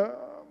want to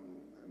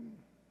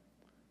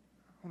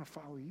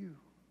follow you.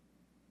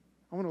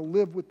 I want to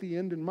live with the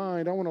end in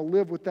mind. I want to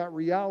live with that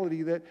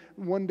reality that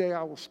one day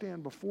I will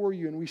stand before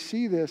you. And we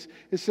see this.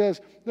 It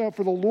says, no,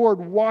 for the Lord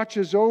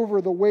watches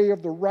over the way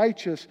of the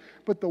righteous,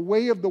 but the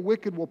way of the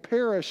wicked will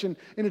perish. And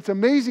it's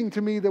amazing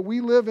to me that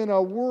we live in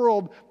a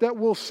world that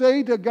will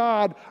say to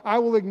God, I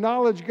will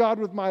acknowledge God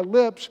with my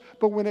lips,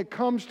 but when it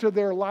comes to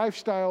their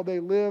lifestyle, they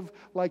live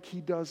like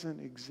He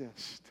doesn't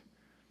exist.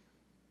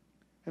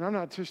 And I'm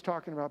not just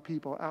talking about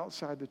people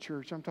outside the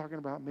church. I'm talking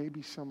about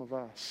maybe some of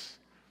us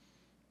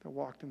that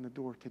walked in the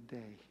door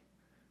today.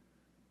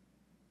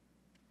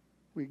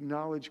 We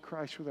acknowledge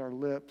Christ with our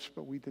lips,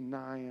 but we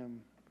deny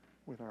Him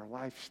with our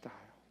lifestyle.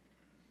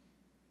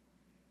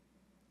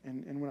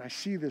 And when I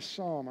see this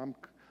psalm, I'm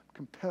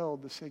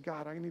compelled to say,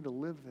 God, I need to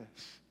live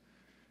this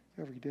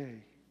every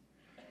day.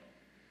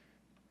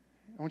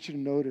 I want you to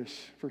notice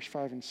verse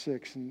 5 and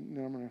 6, and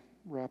then I'm going to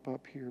wrap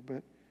up here.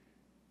 But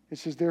it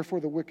says, therefore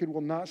the wicked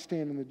will not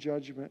stand in the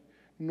judgment,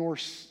 nor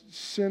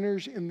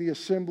sinners in the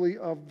assembly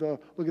of the,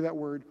 look at that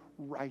word,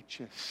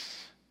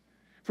 righteous.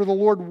 For the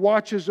Lord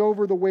watches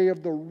over the way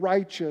of the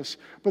righteous,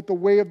 but the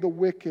way of the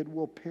wicked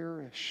will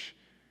perish.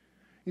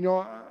 You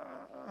know,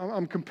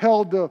 I'm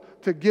compelled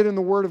to get in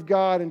the Word of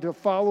God and to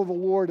follow the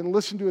Lord and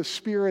listen to His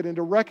Spirit and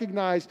to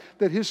recognize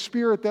that His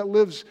Spirit that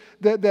lives,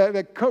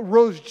 that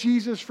rose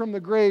Jesus from the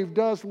grave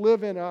does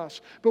live in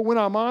us. But when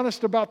I'm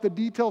honest about the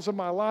details of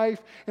my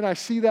life and I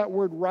see that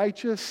word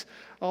righteous,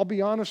 I'll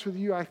be honest with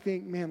you, I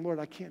think, man, Lord,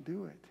 I can't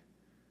do it.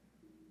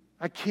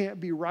 I can't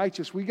be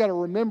righteous. We got to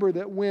remember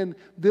that when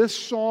this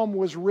psalm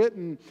was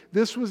written,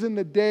 this was in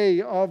the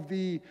day of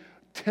the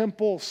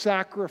temple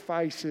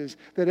sacrifices,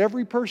 that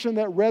every person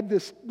that read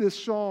this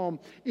psalm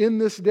in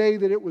this day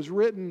that it was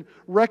written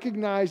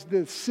recognized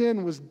that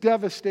sin was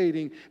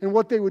devastating. And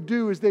what they would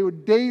do is they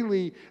would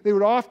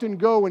often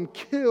go and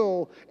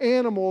kill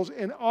animals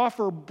and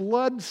offer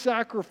blood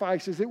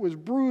sacrifices. It was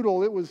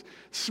brutal, it was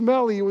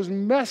smelly, it was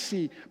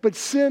messy, but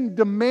sin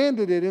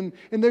demanded it,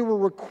 and they were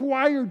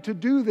required to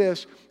do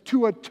this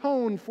to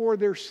atone for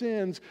their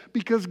sins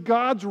because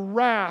God's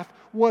wrath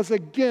was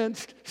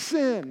against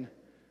sin.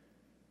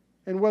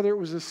 And whether it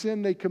was a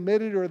sin they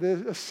committed or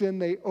a sin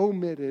they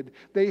omitted,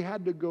 they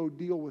had to go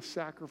deal with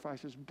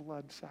sacrifices,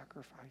 blood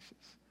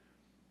sacrifices.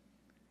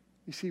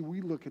 You see,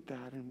 we look at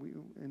that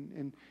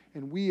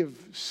and we have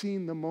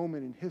seen the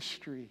moment in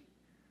history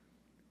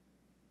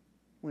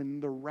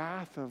when the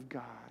wrath of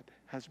God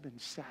has been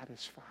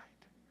satisfied.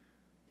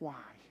 Why?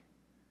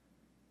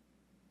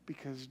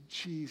 Because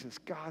Jesus,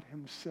 God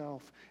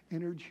Himself,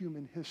 entered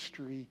human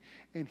history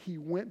and He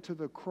went to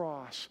the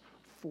cross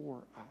for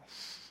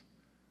us.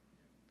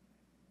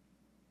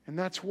 And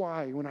that's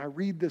why when I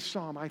read this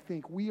psalm, I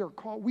think we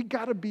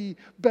got to be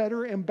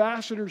better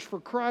ambassadors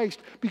for Christ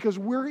because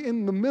we're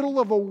in the middle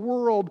of a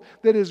world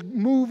that is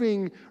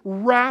moving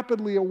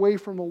rapidly away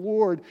from the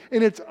Lord.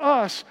 And it's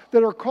us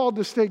that are called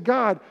to say,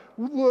 God,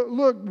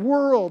 look,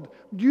 world,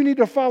 you need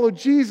to follow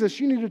Jesus.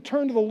 You need to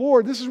turn to the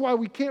Lord. This is why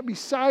we can't be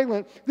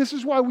silent. This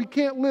is why we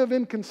can't live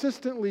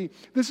inconsistently.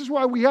 This is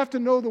why we have to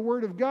know the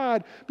Word of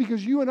God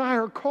because you and I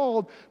are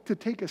called to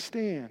take a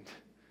stand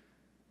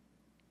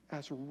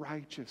as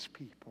righteous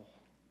people.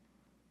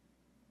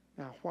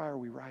 Now, why are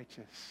we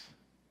righteous?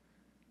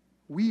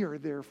 We are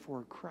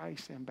therefore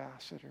Christ's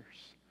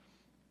ambassadors.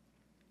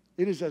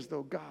 It is as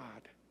though God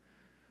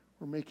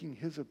were making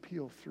His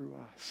appeal through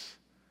us.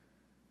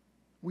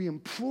 We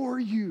implore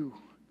you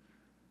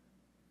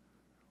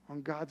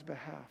on God's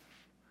behalf,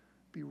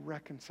 be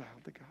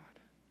reconciled to God.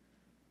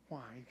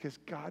 Why? Because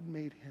God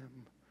made Him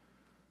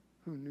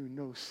who knew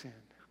no sin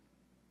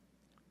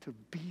to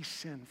be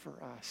sin for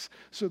us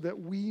so that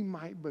we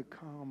might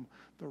become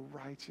the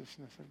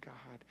righteousness of God.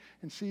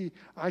 And see,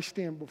 I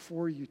stand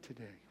before you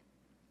today.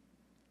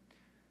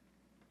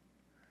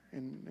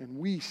 And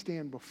we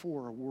stand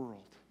before a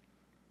world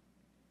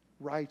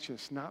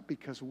righteous not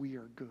because we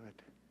are good,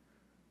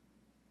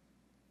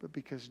 but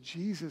because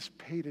Jesus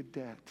paid a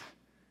debt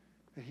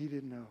that He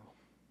didn't owe.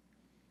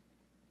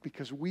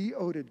 Because we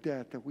owed a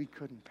debt that we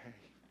couldn't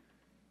pay.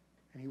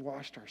 And He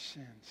washed our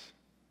sins.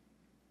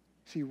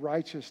 See,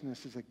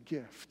 righteousness is a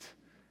gift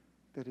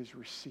that is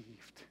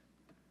received.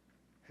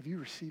 Have you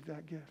received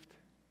that gift?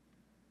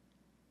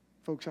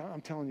 Folks,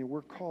 I'm telling you,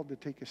 we're called to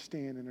take a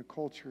stand in a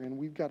culture, and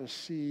we've got to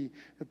see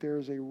that there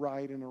is a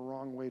right and a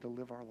wrong way to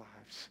live our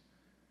lives.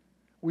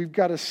 We've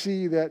got to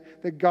see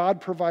that God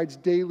provides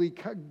daily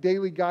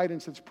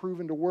guidance that's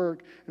proven to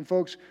work. And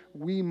folks,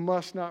 we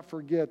must not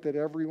forget that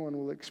everyone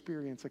will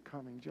experience a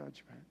coming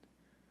judgment.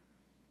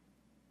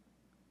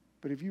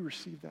 But have you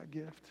received that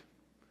gift?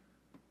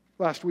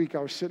 Last week, I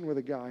was sitting with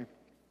a guy,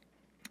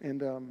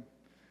 and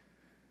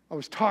I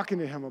was talking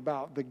to him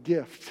about the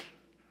gift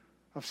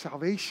of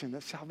salvation,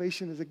 that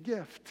salvation is a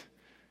gift,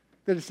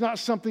 that it's not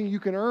something you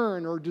can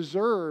earn or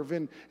deserve,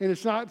 and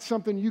it's not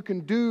something you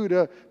can do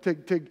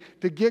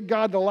to get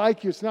God to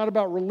like you. It's not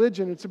about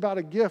religion. It's about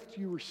a gift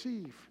you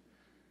receive.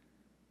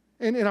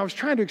 And I was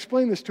trying to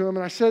explain this to him,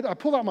 and I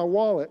pulled out my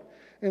wallet,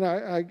 and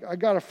I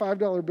got a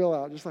 $5 bill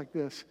out just like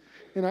this.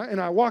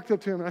 And I walked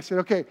up to him and I said,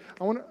 okay,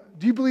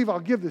 do you believe I'll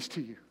give this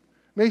to you?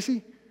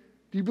 Macy,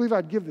 do you believe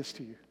I'd give this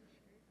to you?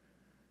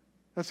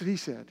 That's what he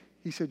said.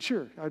 He said,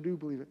 sure, I do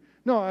believe it.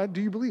 No,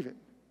 do you believe it?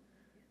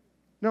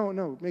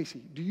 No,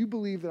 Macy, do you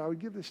believe that I would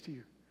give this to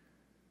you?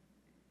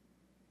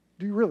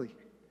 Do you really?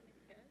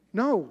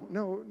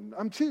 No,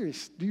 I'm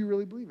serious. Do you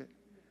really believe it?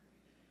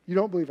 You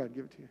don't believe I'd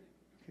give it to you?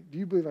 Okay. Do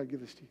you believe I'd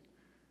give this to you?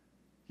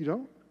 You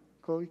don't?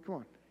 Chloe, come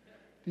on.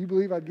 Do you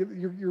believe I'd give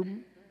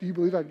do you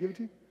believe I'd give it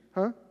to you?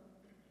 Huh?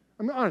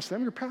 I mean, honestly,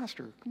 I'm your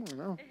pastor. Come on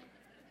now.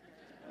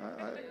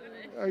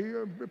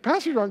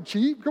 Pastors aren't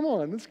cheap. Come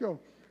on, let's go.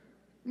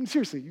 I mean,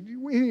 seriously,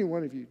 any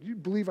one of you, do you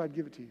believe I'd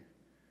give it to you?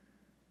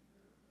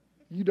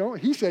 You don't?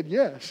 He said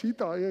yes. He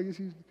thought, yeah, I guess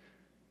do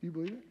you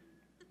believe it?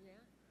 Yeah.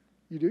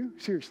 You do?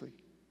 Seriously?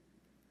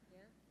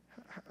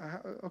 Yeah.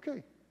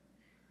 Okay.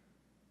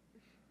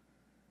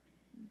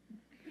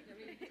 Let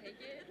me take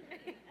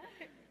it.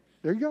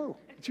 There you go.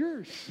 It's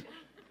yours.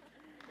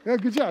 Yeah,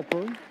 good job,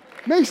 Chloe.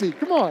 Macy,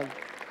 come on.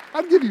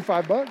 I'd give you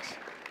 $5.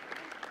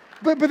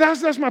 But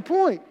that's my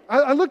point.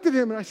 I looked at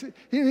him and I said,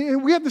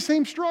 and we had the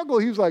same struggle.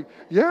 He was like,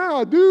 yeah,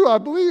 I do. I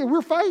believe it.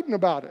 We're fighting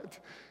about it.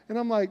 And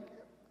I'm like,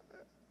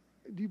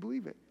 do you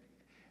believe it?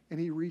 And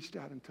he reached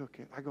out and took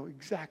it. I go,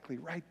 exactly,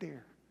 right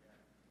there.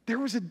 There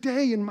was a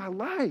day in my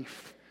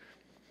life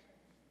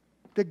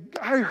that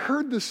I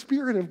heard the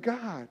Spirit of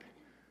God.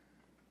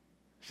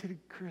 I said,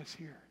 Chris,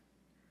 here.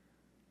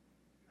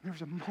 And there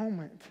was a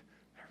moment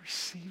I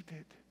received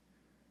it.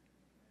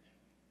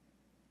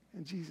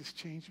 And Jesus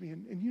changed me.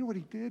 And you know what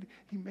he did?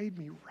 He made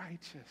me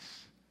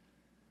righteous.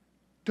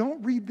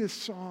 Don't read this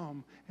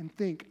psalm and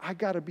think, I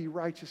got to be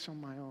righteous on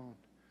my own.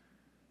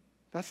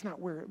 That's not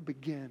where it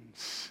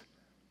begins.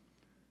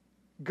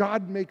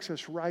 God makes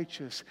us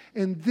righteous.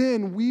 And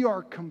then we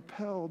are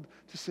compelled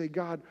to say,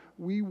 God,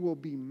 we will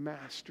be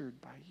mastered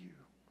by you.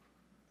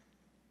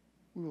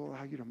 We will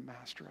allow you to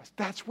master us.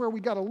 That's where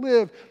we got to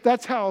live.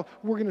 That's how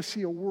we're going to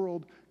see a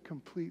world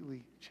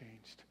completely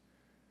changed.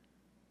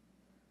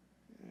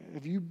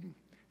 If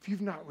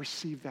you've not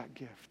received that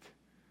gift,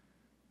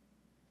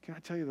 can I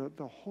tell you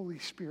the Holy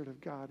Spirit of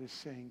God is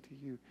saying to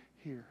you,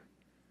 here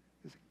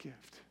is a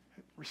gift.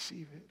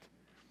 Receive it.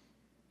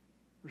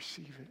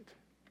 Receive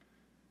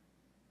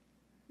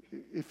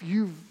it. If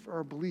you are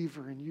a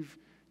believer and you've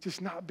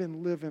just not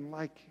been living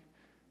like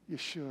you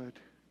should,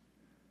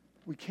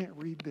 we can't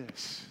read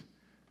this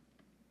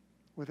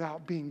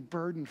without being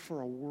burdened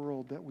for a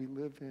world that we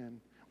live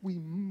in. We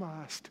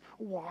must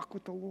walk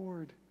with the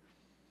Lord.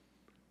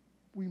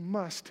 We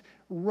must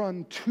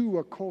run to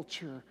a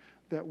culture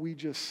that we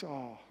just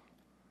saw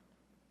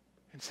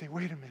and say,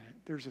 wait a minute,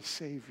 there's a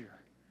Savior.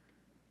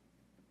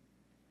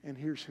 And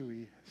here's who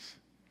he is.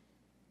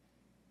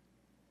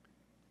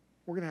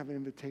 We're going to have an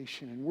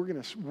invitation, and we're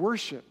going to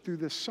worship through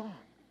this song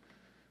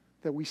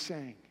that we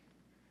sang.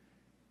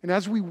 And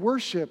as we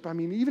worship, I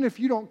mean, even if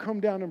you don't come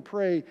down and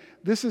pray,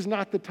 this is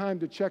not the time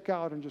to check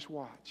out and just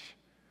watch.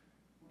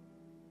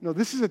 No,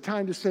 this is a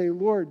time to say,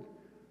 Lord,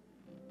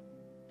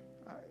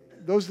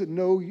 those that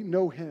know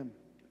him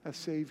as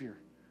Savior.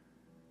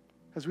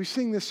 As we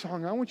sing this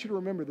song, I want you to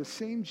remember the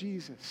same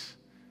Jesus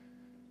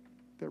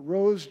that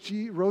rose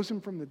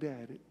him from the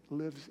dead, it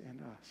lives in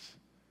us.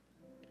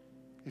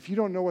 If you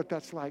don't know what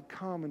that's like,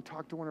 come and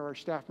talk to one of our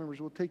staff members.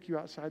 We'll take you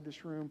outside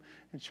this room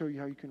and show you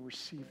how you can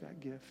receive that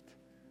gift.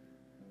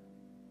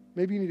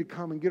 Maybe you need to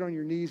come and get on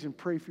your knees and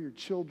pray for your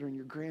children,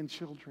 your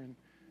grandchildren.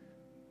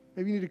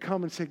 Maybe you need to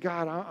come and say,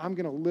 God, I'm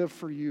going to live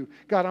for you.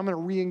 God, I'm going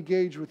to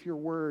re-engage with your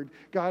word.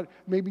 God,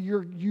 maybe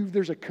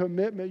there's a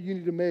commitment you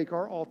need to make.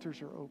 Our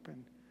altars are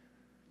open.